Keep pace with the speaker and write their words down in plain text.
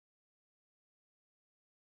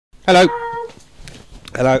Hello.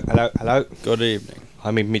 Hello, hello, hello. Good evening.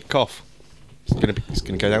 I'm in mid-cough. It's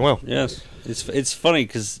gonna go down well. Yes, it's funny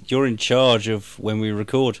because you're in charge of when we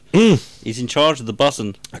record. Mm. He's in charge of the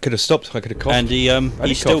button, I could have stopped. I could have coughed. and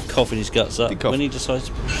he's still coughing his guts up Did cough. when he decides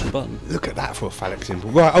to push the button. Look at that for a phallic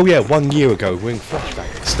symbol. Right. Oh yeah, 1 year ago we're in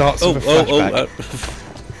Flashback. It starts with a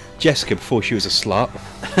flashback. Jessica before she was a slut.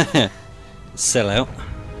 Sell out.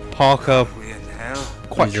 Parker,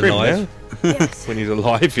 quite He's trim alive. now. Yes. When he's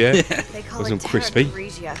alive, yeah. They call Wasn't it crispy.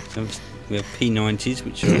 Terra We have P90s,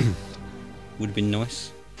 which would have been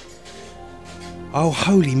nice. Oh,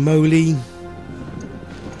 holy moly. Do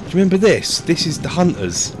you remember this? This is the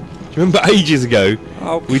Hunters. Do you remember ages ago?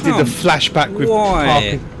 Oh, We did the flashback with Why?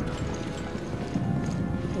 Parker.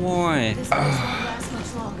 Why? This place won't last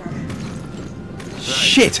much longer.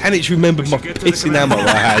 Shit, and it's remembered my pissing ammo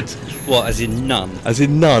I had. What, as in none? As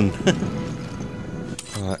in none.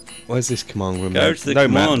 Alright, where's this command room? Go then? to the No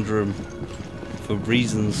map. command room. For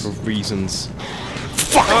reasons. For reasons.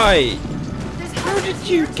 Hi! How did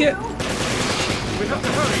you get... We have to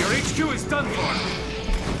hurry, your HQ is done for.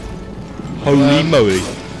 Holy moly.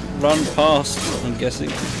 Run past, I'm guessing.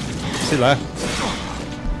 See there.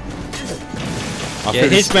 Yeah,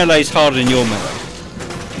 his melee's harder than your melee.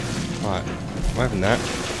 Alright, we're having that.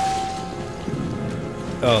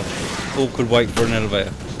 Oh, all could wait for an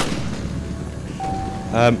elevator.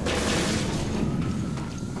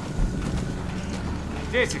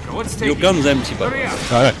 Jessica, what's taking Your gun's empty, by the Hurry way.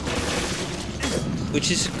 up. Alright.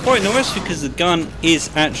 Which is quite nice because the gun is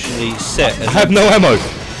actually set as I have no ammo.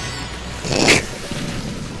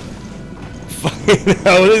 Fucking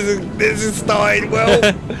hell, this is starting well.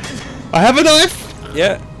 I have a knife.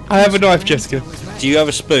 Yeah. I have a knife, Jessica. Do you have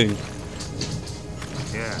a spoon?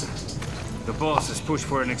 Yeah. The boss has pushed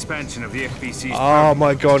for an expansion of the FBC's Oh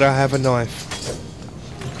my god, I have a knife.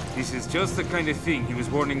 This is just the kind of thing he was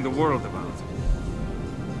warning the world about.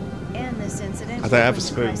 And this incident. I don't have a brings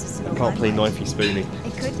spoon. crisis to I the can't play limelight. knifey spoony.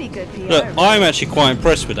 It could be good PR. Look, I'm actually quite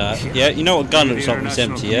impressed with that. Yeah, you know what gun looks like when it's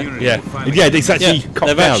empty, yeah? Yeah, yeah, it's actually Yeah, cocked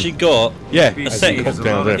they've down. actually got... Yeah, a it's setting. cocked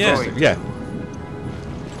down there. Yeah. Yeah.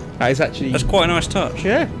 That is actually... That's quite a nice touch.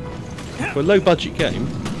 Yeah. For a low budget game,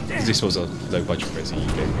 because this was a low budget Resi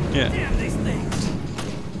game. Yeah.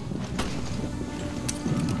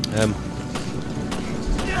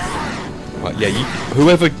 Right, yeah,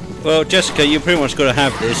 whoever... Well, Jessica, you pretty much got to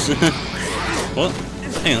have this. What?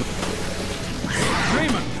 Hang on.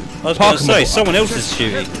 I was going to say, someone else is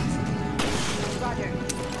shooting. Roger.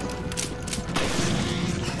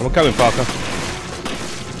 I'm coming, Parker.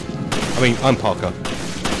 I mean, I'm Parker.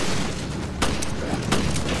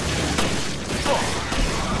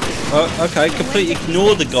 Oh, okay, completely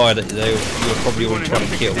ignore the guy that you were probably already trying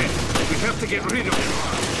to kill. We have to get rid of him.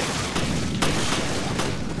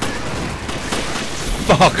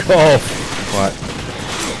 Fuck off! Right.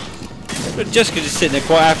 But Jessica just sitting there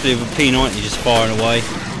quite happily with a P90 just firing away.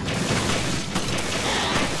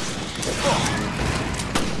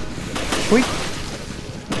 Wait.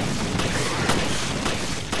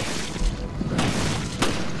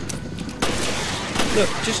 Look,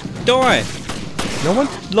 just die. No one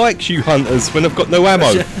likes you hunters when I've got no ammo.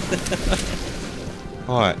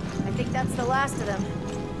 Alright. I think that's the last of them.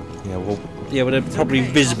 Yeah, well... Yeah, but they're probably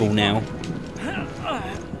visible now.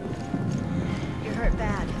 You're hurt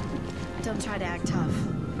bad. Don't try to act tough.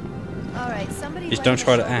 All right, somebody. Just lend don't a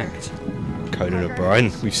try to shoulder. act. Conan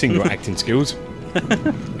O'Brien, we've seen your acting skills.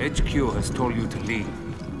 HQ has told you to leave.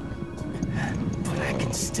 But I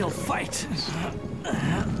can still fight.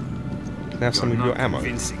 Can I have some of You're your not ammo?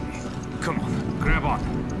 convincing me. Come on, grab on.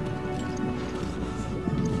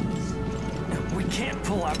 We can't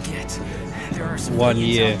pull out yet. There are some 1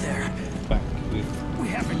 year out there. back with We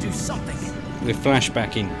have to do something.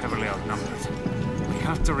 flashbacking. Heavily outnumbered. We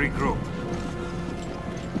have to regroup.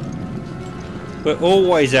 We're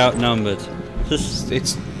always outnumbered. It's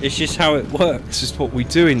It's just how it works. This is what we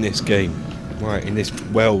do in this game. Right, in this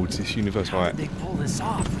world, this universe, How right. did they pull this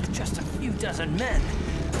off with just a few dozen men?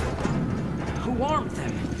 Who armed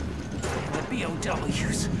them? The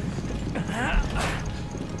BOWs.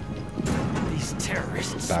 These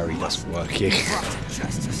terrorists. Barry does work here. Brought to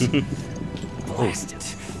justice. Blast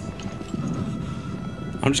it.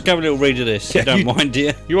 I'm just going to have a little read of this. Yeah, You don't you- mind,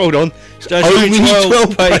 dear? You hold on. There's Only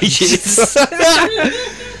 12 pages.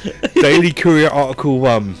 Daily Courier Article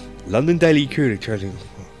 1. London Daily Courier trading.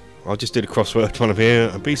 I'll just do the crossword one of here.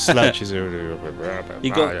 And be slouches.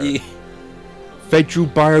 You got you. Federal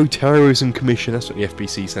Bioterrorism Commission. That's what the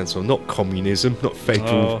FBC stands for. Not communism. Not Federal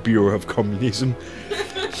Oh. Bureau of Communism.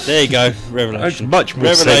 There you go. That's Revelation. much more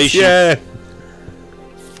sense. Revelation. Yeah.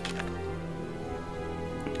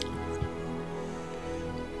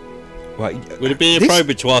 Right. Would it be this-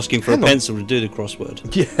 appropriate to ask him for a hang on. pencil to do the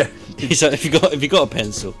crossword? Yeah. He's like, have you got a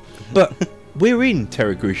pencil? But we're in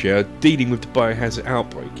Terra Crucia dealing with the biohazard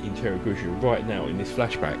outbreak in Terra Crucia right now in this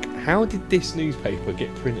flashback. How did this newspaper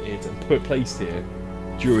get printed and placed here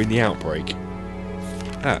during the outbreak?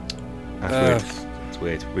 That's weird. It's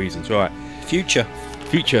weird. Reasons, right. Future.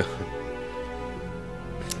 Future.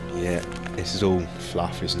 Yeah, this is all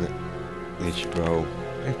fluff, isn't it? Leadership role.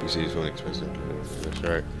 FBC is one expensive. That's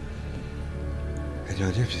right.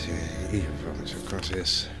 Across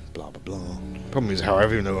this. Blah blah blah. Problem is,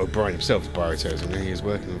 however, even though O'Brien himself is bioterrorism, he is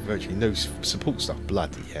working with virtually no support staff.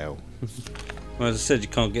 Bloody hell. Well, as I said, you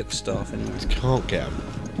can't get the staff anyway. Just can't get them.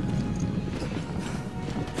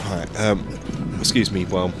 Right, excuse me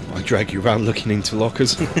while I drag you around looking into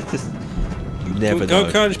lockers. You never know.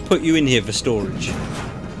 Can I just put you in here for storage?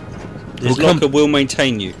 This We'll locker will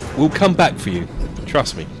maintain you. We'll come back for you.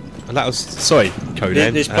 Trust me. And that was... Sorry,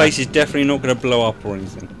 Conan. This place is definitely not going to blow up or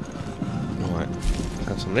anything. Alright.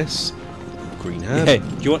 Have some of this. Green herb. Yeah.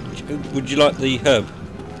 Do you want? Would you like the herb?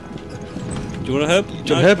 Do you want a herb? Do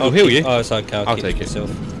you want a herb? I'll heal you. Oh, it's okay. I'll keep take it it.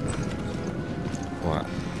 myself.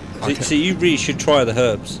 Alright. So you really should try the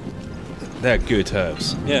herbs. They're good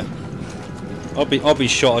herbs. Yeah. I'll be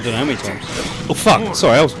shot. I don't know how many times. Oh fuck!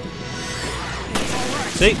 Sorry, I was...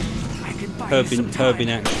 See? I can buy Herb you some in time.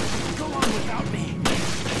 action. Go on without me.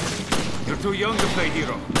 You're too young to play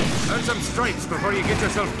hero. Earn some stripes before you get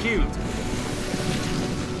yourself killed.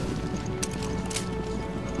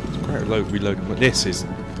 It's quite reloading. What this is...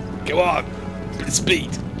 Go on!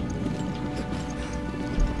 Speed!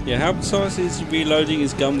 Yeah. How precise is reloading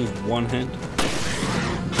his gun with one hand?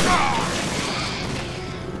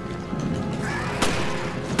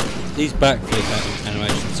 These backflip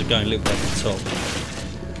animations are going a little bit at the top.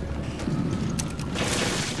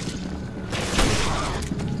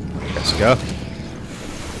 Let's go.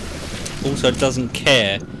 Also doesn't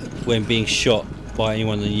care when being shot by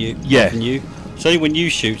anyone than you. Yeah. Than you. It's only when you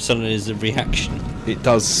shoot suddenly there's a reaction. It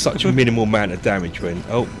does such a minimal amount of damage when...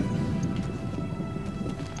 Oh.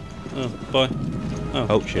 Oh, bye.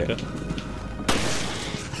 Oh, shit. Okay.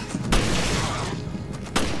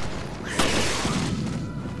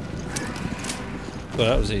 Well,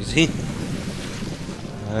 that was easy.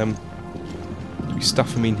 Do we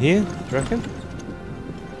stuff them in here, do you reckon?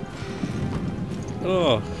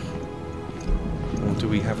 Oh. Or do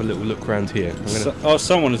we have a little look around here? I'm gonna...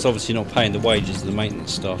 Someone is obviously not paying the wages of the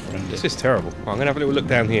maintenance staff around This it. is terrible. I'm going to have a little look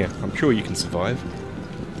down here. I'm sure you can survive.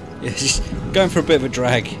 Yeah, just going for a bit of a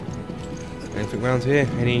drag. Anything around here?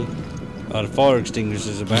 Any... Oh, the fire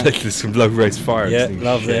extinguishers are back. There's some low-raised fire Yeah, extinguishers.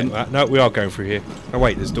 love Shit. them. No, we are going through here. Oh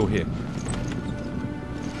wait, there's a door here.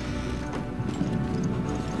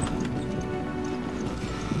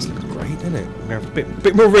 This looks great, doesn't it? We have a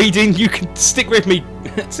bit more reading. You can stick with me.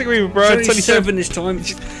 Stick with me, bro. It's only 7 this time.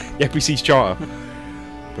 The FBC's charter.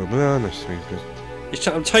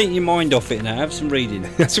 I'm taking your mind off it now. Have some reading.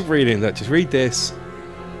 That's a reading. That just read this.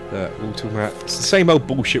 All talking about it's the same old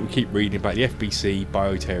bullshit we keep reading about the FBC,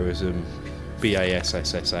 bioterrorism,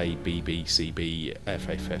 BASSSA, BBCB,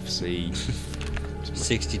 FFFC,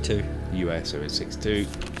 62. US, so it's 62,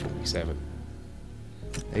 47.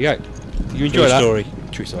 There you go. You enjoy True that? story.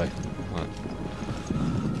 True story. Right.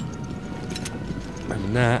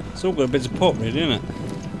 Having that. It's all got a bit of pop, really, isn't it?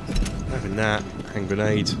 Having that. Hand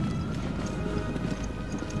grenade.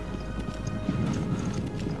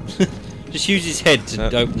 Just use his head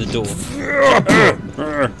to open the door.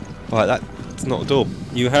 Right, that's not a door.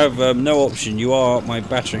 You have no option. You are my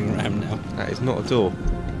battering ram now. That is not a door.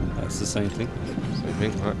 That's the same thing. Same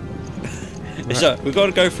thing, right? It's like, we've got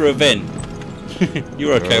to go for a vent.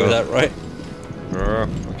 You're okay with that, right?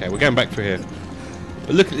 Okay, we're going back through here.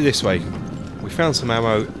 But look at it this way. We found some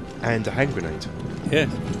ammo and a hand grenade. Yeah.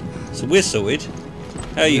 So we're sorted.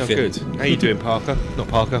 How are you feeling? Good. How you doing, Parker? Not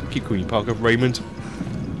Parker. Keep calling you Parker. Raymond.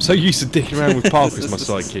 So used to dicking around with Parker as my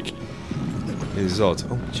sidekick. This is odd.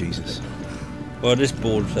 Oh, Jesus. Well, this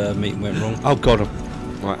board meeting went wrong. Oh, God.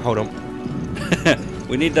 Right, hold on.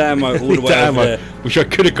 We need the ammo all the way The over ammo, there. which I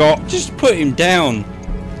could have got. Just put him down.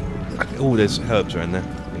 Oh, there's herbs around there.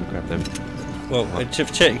 We can grab them. Well,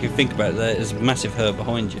 just check if you think about it, there's a massive herb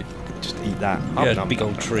behind you. Just eat that. Yeah, big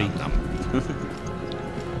old tree.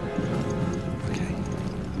 Okay.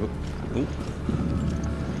 Ooh.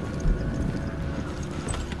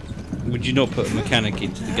 Would you not put a mechanic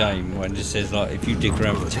into the game where it just says, like, if you dig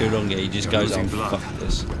around for too long, he just goes, oh, fuck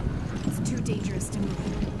this. It's too dangerous to move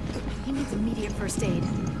him. He needs immediate first aid.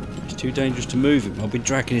 It's too dangerous to move him. I've been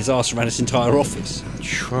dragging his ass around this entire office.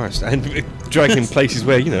 Christ. And dragging him places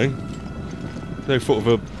where, you know, no thought of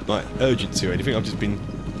a, like, urgency or anything. I've just been...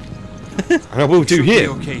 And I will do Should be here.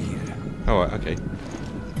 okay here. Alright, okay.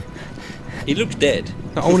 He looks dead.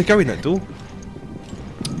 No, I want to go in that door.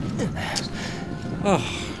 Oh,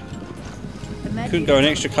 The med couldn't unit's go an on the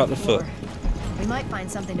extra fourth couple of foot. floor. We might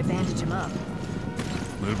find something to bandage him up.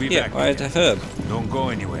 We'll be yeah, back. I had a herb. Don't go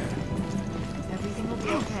anywhere. Everything will be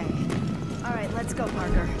okay. All right, let's go,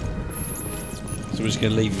 Parker. So we're just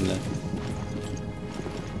going to leave him there.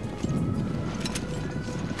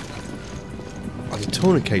 Oh, the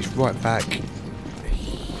tourniquet's right back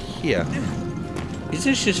here. Is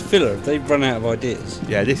this just filler? Have they run out of ideas?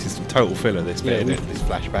 Yeah, this is total filler, this bit, Yeah, isn't it? This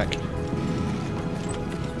flashback.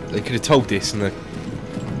 They could have told this in a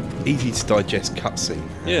easy to digest cutscene.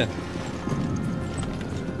 Yeah.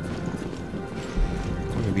 It's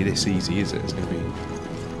not going to be this easy, is it? It's going to be...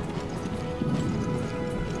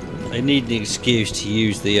 They need an excuse to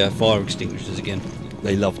use the fire extinguishers again.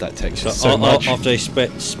 They love that texture So, so much. After they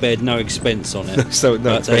spared no expense on it. So, no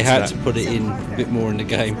but they expense had to to that. put it in a bit more in the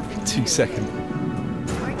game. 2 seconds.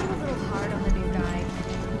 Aren't you a little hard on the new guy?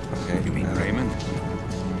 Okay. You mean Raymond?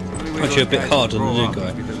 Actually, a bit hard on the new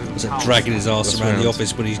guy. He's like dragging his ass That's around the round.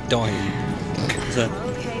 office when he's dying. So,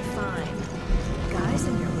 Okay, fine. Guys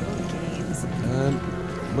and your little games.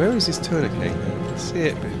 Where is this tourniquet? I can see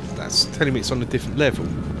it, but that's telling me it's on a different level.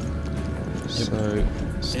 So...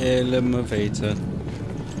 elevator.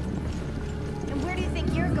 And where do you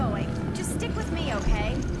think you're going? Just stick with me,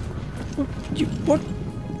 okay? What?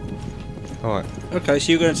 Alright, Okay,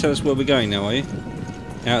 so you're going to tell us where we're going now, are you?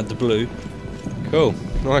 Out of the blue. cool.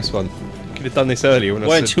 Nice one. Could have done this earlier when I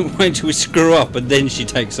Wait said... till we screw up and then she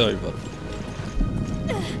takes over.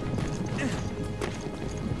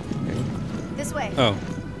 This way. Oh.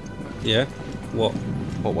 Yeah? What?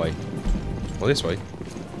 What way? Well, this way.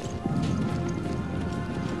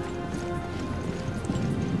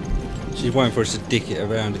 She's waiting for us to dick it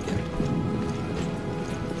around again.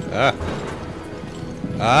 Ah.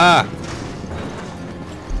 Ah!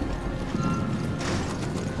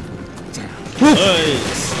 Hey!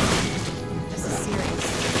 This is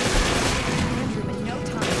serious. Andrew, in no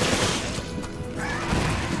time.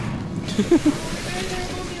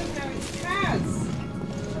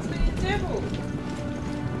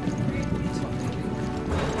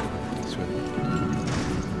 This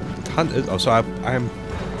way. Hunters? Oh, sorry, I am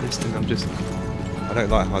listening. I'm just... I don't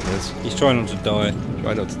like hunters. He's trying not to die.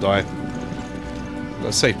 Try not to die.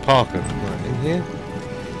 Let's save Parker. Right, in here.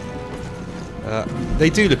 They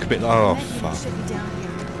do look a bit like... Oh, Med unit fuck. should be down here.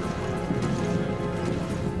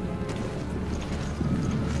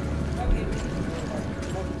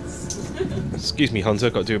 Excuse me, Hunter.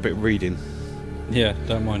 I've got to do a bit of reading. Yeah,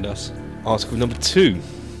 don't mind us. Article number 2.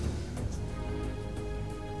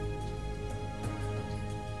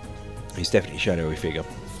 He's definitely a shadowy figure.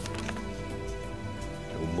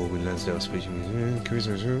 Morgan Lansdale speaking.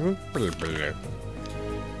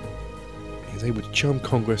 He's able to charm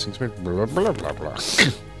Congress and expect blah blah blah blah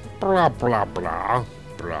blah blah blah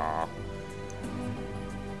blah.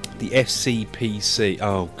 The FCPC.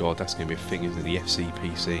 Oh god, that's going to be a thing, isn't it? The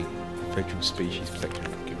FCPC, Federal Species Protection.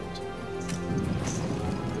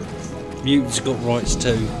 Mutants got rights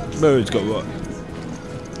too. Bird's got what?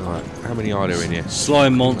 Alright, how many are there in here?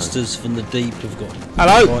 Slime monsters from the deep have got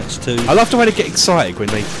Hello? rights too. I love the way they get excited when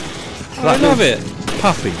they. I love it.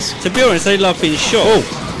 Puppies. To be honest, they love being shot.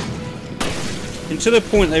 Oh! And to the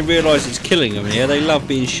point they realise it's killing them here, they love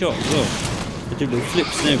being shot as well. They do little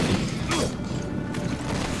flips and everything.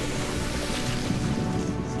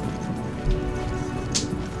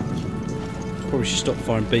 Probably should stop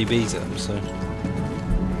firing BBs at them, so...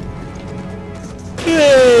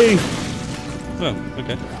 Yay! Well,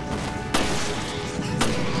 okay.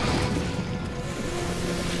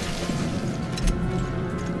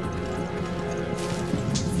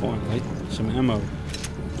 Finally, some ammo.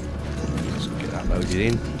 Let's get that loaded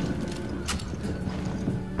in.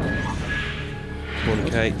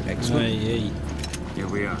 1k, excellent. Hey, Here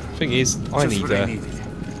we are. Thing is, I Just need what I needed.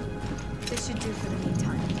 This should do for the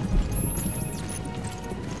meantime.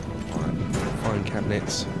 fine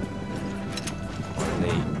cabinets. I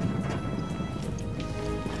need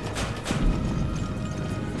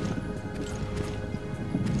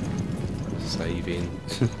saving.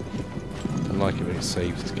 I like it when it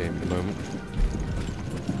saves the game at the moment.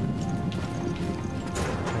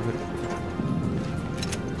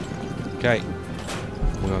 Okay.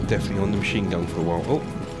 Well, definitely on the machine gun for a while. Oh,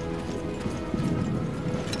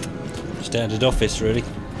 standard office, really.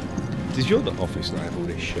 does your office not have all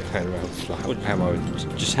this shit hanging around? Like What? ammo.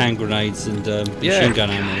 Just hand grenades and Yeah. machine gun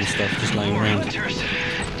ammo and stuff just laying around. Hunters,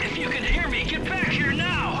 if you can hear me, get back here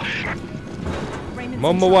now! Raymond's I'm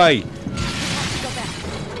on in my trouble. way. Go back.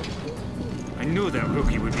 I knew that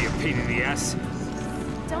rookie would be a pain in the ass.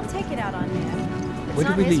 Don't take it out on him. It's Where did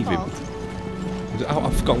not we his leave him? fault. Oh,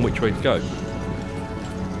 I've forgotten which way to go.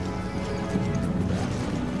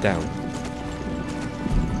 Down.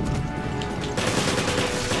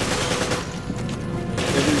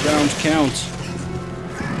 Every round counts.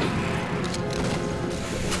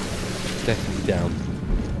 Definitely down.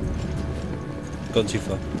 Gone too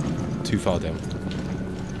far. Too far down.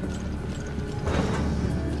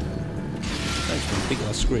 That's a big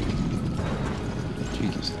ass scream.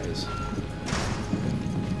 Jesus, that is.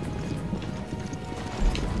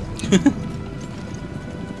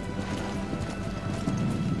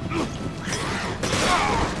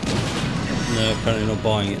 No, apparently not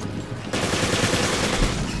buying it.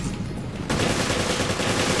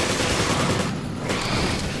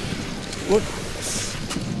 What?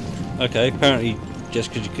 Okay, apparently just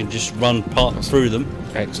because you can just run part through them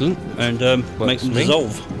Excellent. and make them for me.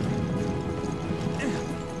 dissolve.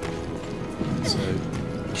 So,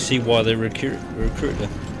 You see why they recruited her.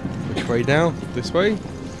 which way now? This way?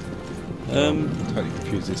 Um, Totally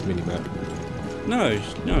confused this mini-map. no,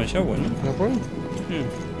 it's your one. Another one? Yeah.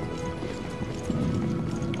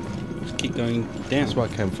 Just keep going down. That's where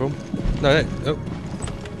I came from. No, that... Oh.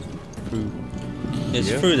 Through... It's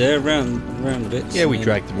Yeah. through there, round a bit. Yeah, we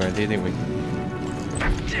dragged them around here, didn't we?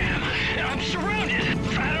 Damn, I'm surrounded.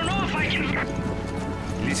 I don't know if I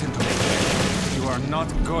can. Listen to me. You are not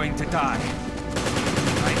going to die.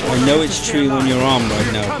 I know it's chewing on your arm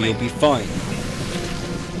right now, but you'll be fine.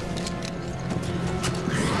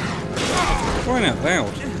 Crying out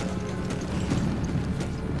loud.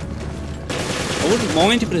 I wouldn't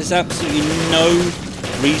mind, but there's absolutely no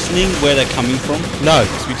reasoning where they're coming from. No,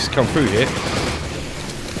 because we just come through here.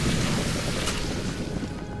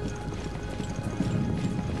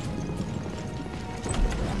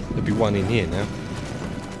 There'll be one in here now.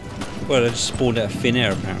 Well, they just spawned out of thin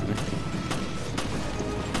air, apparently.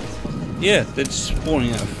 Yeah, they're just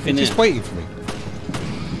spawning out of thin air. Just waiting for me.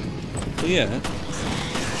 Well, yeah.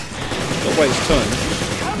 Got to wait his turn.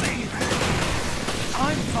 Coming.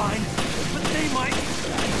 I'm fine, but they might.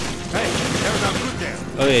 Hey, there's a good there.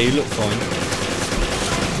 Oh yeah, you look fine.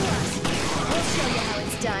 We'll show you how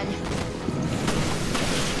it's done.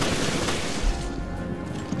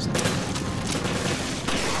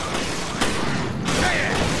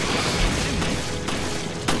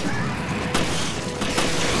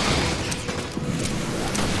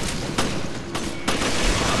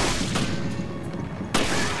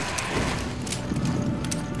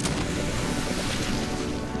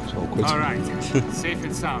 It's awkward. All right, safe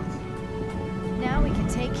and sound. Now we can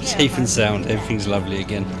take care Safe of and our sound, baby. everything's lovely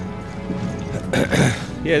again.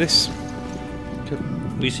 Yeah, this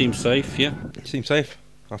We seem safe, yeah? seems safe.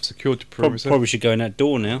 I've secured the Probably, perimeter. probably should go in that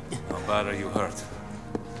door now. How bad are you hurt?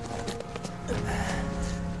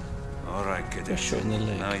 All right, Got cadet. shot in the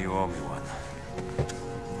leg. Now you owe me one.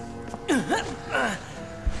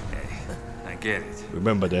 Hey, I get it.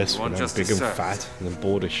 Remember this, You want when I'm justice big and served. fat and then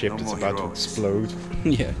board a ship No that's more about to heroes. explode.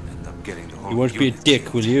 Yeah. End up getting the whole You won't be a unit dick,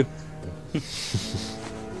 killed. will you?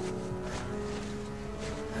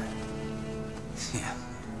 Yeah.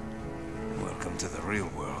 Welcome to the real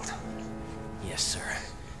world. Yes, sir.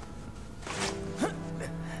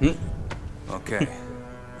 Okay.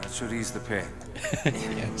 That should ease the pain.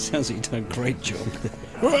 Yeah, sounds like you've done a great job.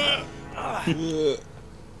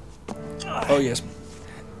 Oh yes.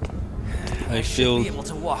 I feel Be able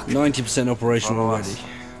to walk. 90% operational Follow already. us.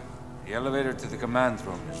 The elevator to the command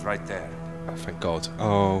room is right there. Oh, thank God.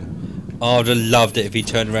 Oh, Oh, I'd have loved it if he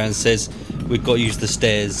turned around and says, "We've got to use the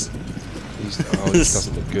stairs." this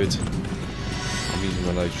doesn't look good. I'm using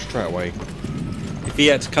my load straight away. If he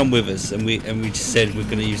had to come with us and we just said we're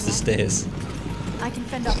going to use the stairs. I can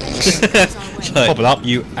fend off anything that comes our way. It's like, Pop it up.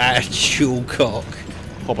 you actual cock.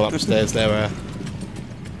 Hobble upstairs there.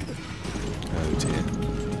 Oh dear.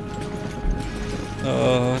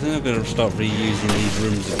 Oh, I think I'm going to start reusing these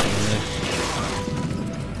rooms again.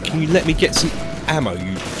 Can you let me get some ammo,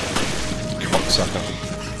 you cocksucker?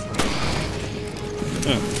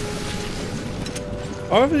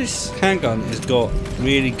 However, this handgun has got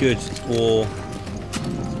really good, or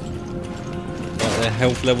like their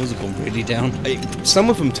health levels have gone really down. Some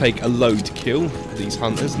of them take a load to kill, these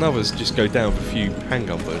hunters, and others just go down for a few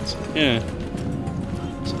handgun bullets. Yeah.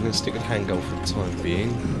 So I'm going to stick with handgun for the time being.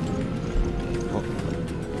 Oh.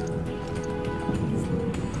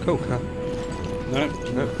 Cool, huh? No.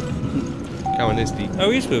 No. Go on, there's the... Oh,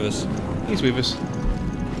 he's with us. He's with us.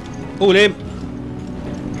 All in!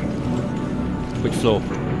 Which floor?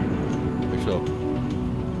 Which floor?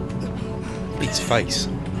 Its face.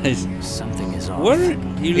 Something is off. Where are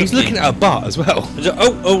you He's looking at her butt as well.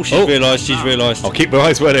 Oh, she's realised. She's realised. I'll keep my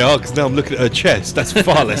eyes where they are because now I'm looking at her chest. That's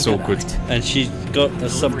far less awkward. And she's got a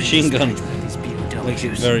submachine gun. These POWs. Makes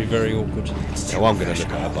it very, very awkward. Now I'm going to look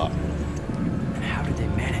at her butt. And how did they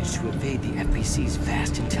manage to evade the FBC's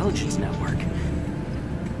vast intelligence network?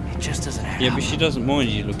 It just doesn't add Yeah, up. but she doesn't mind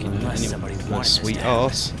you looking at it Unless anyway. somebody That wanted sweet this to happen.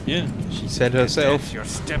 ass. Yeah. She said herself. You're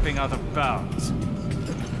stepping out of bounds.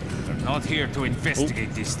 We're not here to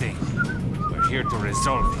investigate this thing. We're here to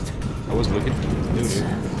resolve it. I wasn't looking. Who knew?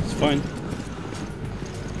 It's fine.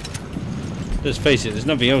 Let's face it, there's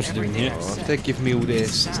nothing else to do in here. Oh, if they're giving me all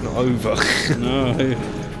this, it's not over. No.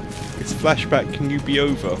 It's flashback. Can you be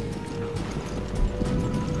over?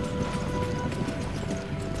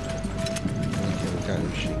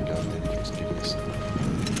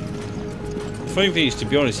 The funny thing is, to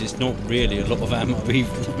be honest, it's not really a lot of ammo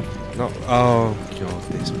either. Not. Oh god,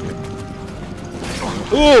 this bit.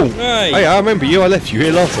 Oh! Hey! Hey, I remember you. I left you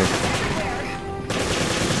here last time.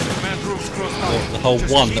 Command room's closed now. The whole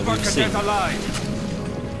Just one keep that our we've seen. cadet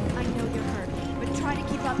alive. I know you're hurt, but try to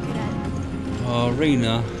keep up, Cadet. Oh,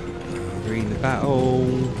 Rena. Arena battle.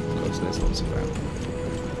 God, there's lots of that.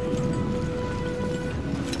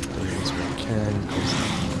 As we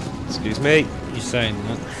can. Excuse me. You saying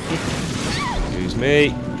that? Excuse me.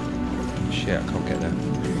 Shit, I can't get there.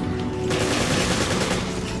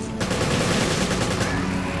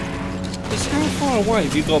 Just how far away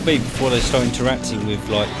have you got to be before they start interacting with,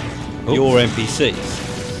 like, Oh. your NPCs?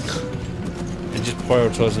 And just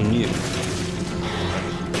prioritise on you?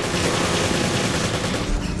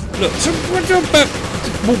 Look, so what about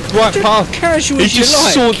Walk right past. casual He's as you just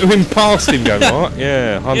like? sauntering past him going, right?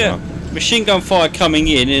 Yeah, Hunter. Yeah, machine gun fire coming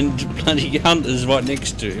in and bloody hunters right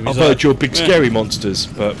next to him. I've He's heard like, you're big "Yeah." scary monsters,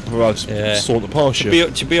 but I'll just Yeah. saunter past you.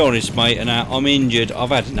 To be honest, mate, and I'm injured. I've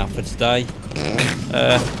had enough for today.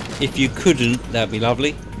 If you couldn't, that'd be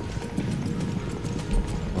lovely.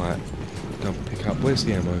 Right, go and pick up. Where's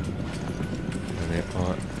the ammo? And it,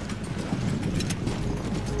 right.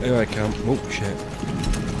 Here I come. Oh shit.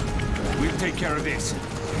 We'll take care of this.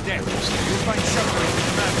 Then, you'll find shelter in the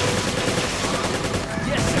command room.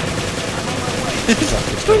 Yes, sir. I'm on my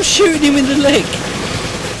way. Stop shooting him in the leg.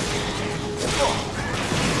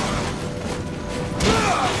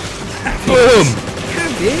 Boom!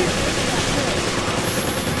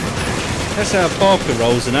 That's how Parker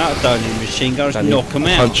rolls, and out of don't need machine guns, And knock him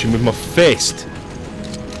out. Punch him with my fist.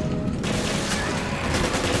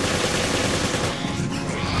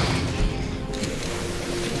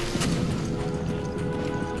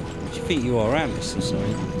 Do you think you are Alice or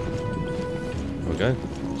something? Okay.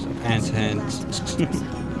 Hand to hand.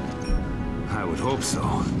 I would hope so.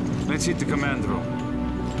 Let's hit the command room.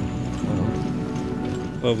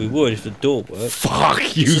 Well, we would if the door worked.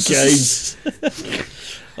 Fuck you, game.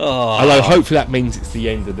 Oh, Although hopefully that means it's the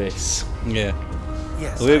end of this. yeah.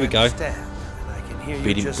 Yes, Well, here I we go. understand, and I can hear you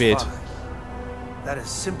Beating just beard. fine. That is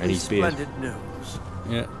And simply his beard. splendid news.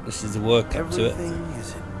 Yeah, this is the work up to it. Everything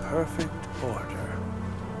is in perfect order.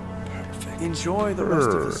 Perfect. Enjoy the rest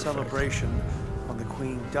of the Perfect. celebration on the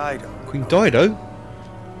Queen Dido. Queen Dido?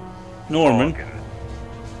 Norman. Morgan,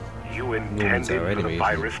 you Norman's intended our for enemy, the isn't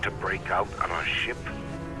virus to break out on our ship?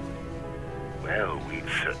 Well, we've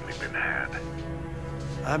certainly been had.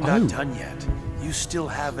 I'm Oh. not done yet. You still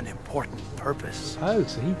have an important purpose. Oh,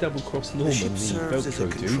 so he double-crossed Norman, ship the serves as a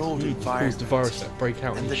Velcro dude. controlled He caused the environment. virus to break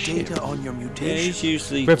out in And the his ship. data on your Yeah, mutation. he's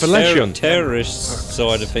usually Revelation. terrorist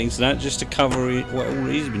side of things, and that just to cover what all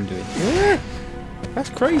he's been doing. Yeah. That's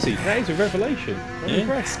crazy. That is a revelation. I'm Yeah.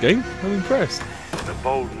 impressed, game. I'm impressed. The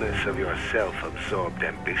boldness of your self-absorbed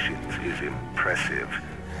ambitions is impressive.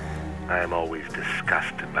 I am always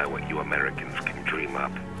disgusted by what you Americans can dream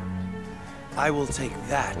up. I will take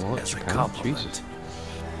that What, as a Japan? compliment. Jesus.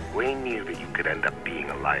 We knew that you could end up being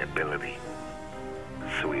a liability.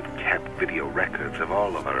 So we've kept video records of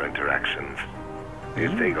all of our interactions.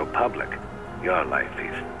 If they go public, your life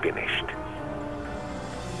is finished.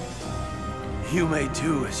 You may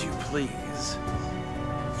do as you please.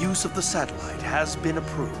 Use of the satellite has been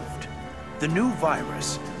approved. The new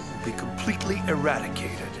virus will be completely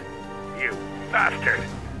eradicated. You bastard!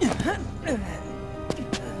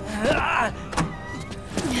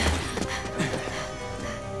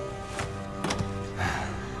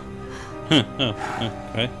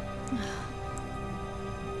 Okay.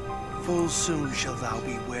 Full soon shall thou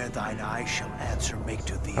be where thine eye shall answer make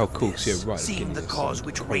to thee. Oh, of cool. this, So, yeah, right. seeing the cause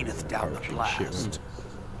which reigneth down the Parachute shit, blast.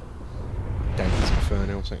 Dante's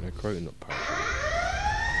Inferno, ain't no crow, not parachute.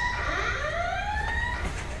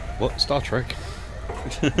 What? Star Trek?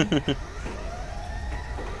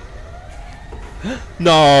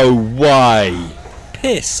 No way!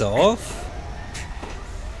 piss off.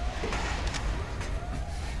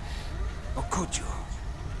 Okuju.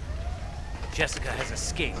 Jessica has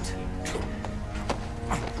escaped.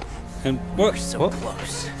 And what? So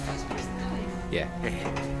close. Yeah.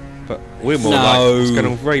 But we're more No. like, what's going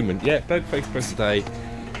on with Raymond? Yeah, Bergface birthday.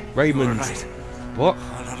 Raymond. Right. What?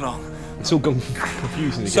 All along. It's all gone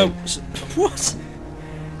confusing So, again. what?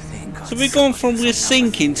 So we've gone from we're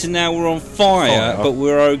sinking to now we're on fire, Fire. but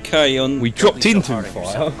we're okay on. We dropped into the hard on fire,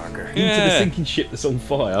 yourself, Parker. into the Yeah. sinking ship that's on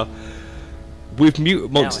fire, with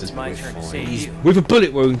mutant Now monsters. it's my but turn to we're save fine. you. With a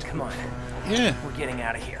bullet wound. Come on, Yeah. we're getting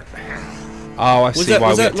out of here. Oh, I see that- why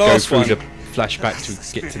was we that had to go last through one? the flashback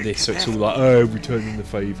to get to this. So it's all like, oh, returning the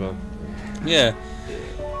favour. Yeah.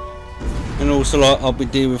 And also, like, I'll be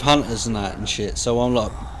dealing with hunters and that and shit, so I'm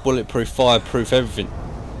like bulletproof, fireproof, everything.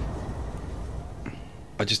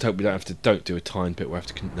 I just hope we don't do a time bit. We have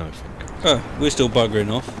to. No, thank. Oh, we're still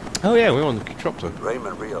buggering off. Oh yeah, we're on the chopper.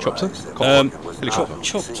 Raymond realized Chopper? that Um, Morgan was helicopter. not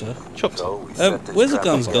Chopper? deceived, Chopper. so we set this Where's the trap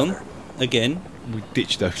guns gone? together. Again? We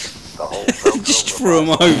ditched those. The whole Velcro Just threw them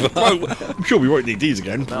over. I'm sure we won't need these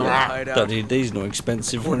again. Don't need these, not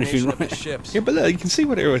expensive or anything, right? ships. Yeah, but look, you can see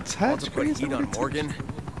where they were attached. To put heat on Morgan.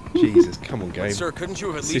 Jesus, come on, game. Sir, couldn't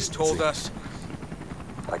you have at least told us?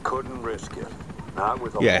 I couldn't risk it. Not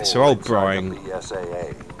with a Yeah, hole so old inside Brian- of the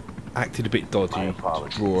SAA. Acted a bit dodgy to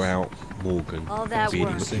draw out Morgan. All that Dealing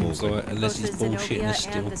work. with Seems Morgan. like, unless Both he's the bullshitting Zenobia us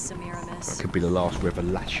still. and the Semiramis. Could be the last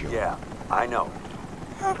revelation. Yeah, I know.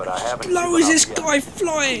 But I haven't Blow given is up this yet. guy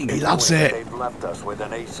flying? He loves Knowing it. They've left us with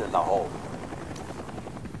an ace in the hole.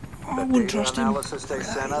 I The wouldn't data trust him. analysis they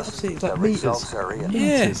sent us, It's the like meters. results are in.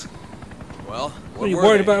 Yeah. Well, What, are you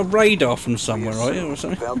worried about a radar from somewhere, are you, or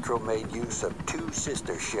something? Veltro made use of 2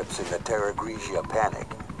 sister ships in the Terra Grigia panic.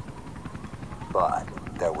 But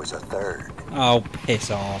there was a third. Oh,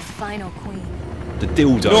 piss off. Final queen. The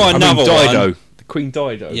dildo. No, I mean another Dido. one. The Queen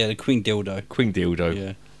Dido. Yeah, the Queen Dildo. Queen Dildo.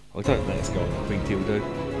 Yeah. I don't let us go on the Queen Dildo.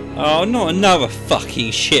 Oh, not another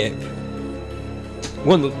fucking ship.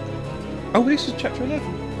 One that. Oh, this is chapter 11.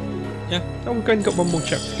 Yeah. Oh, we've only got one more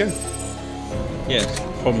chapter to go. Yeah,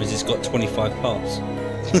 problem is it's got 25 parts.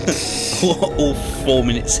 All 4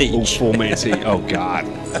 minutes each. All 4 minutes each. Oh, God.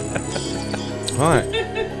 Right.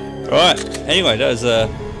 Right, anyway, that was a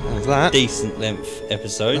How's that? decent length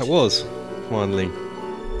episode. That was. Finally.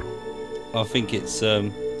 I think it's, they're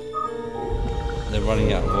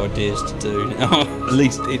running out of ideas to do now. At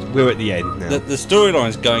least we're at the end now. The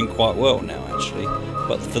storyline's going quite well now, actually.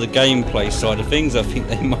 But for the gameplay side of things, I think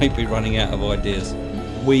they might be running out of ideas.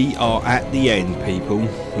 We are at the end, people.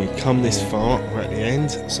 We've come this far. We're at the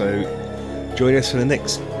end. So join us for the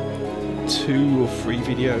next 2 or 3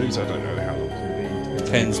 videos. I don't know how long it's going to be.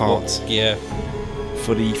 Depends Parts what. Yeah.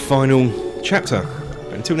 for the final chapter.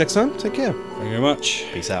 But until next time, take care. Thank you very much.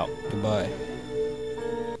 Peace out. Goodbye.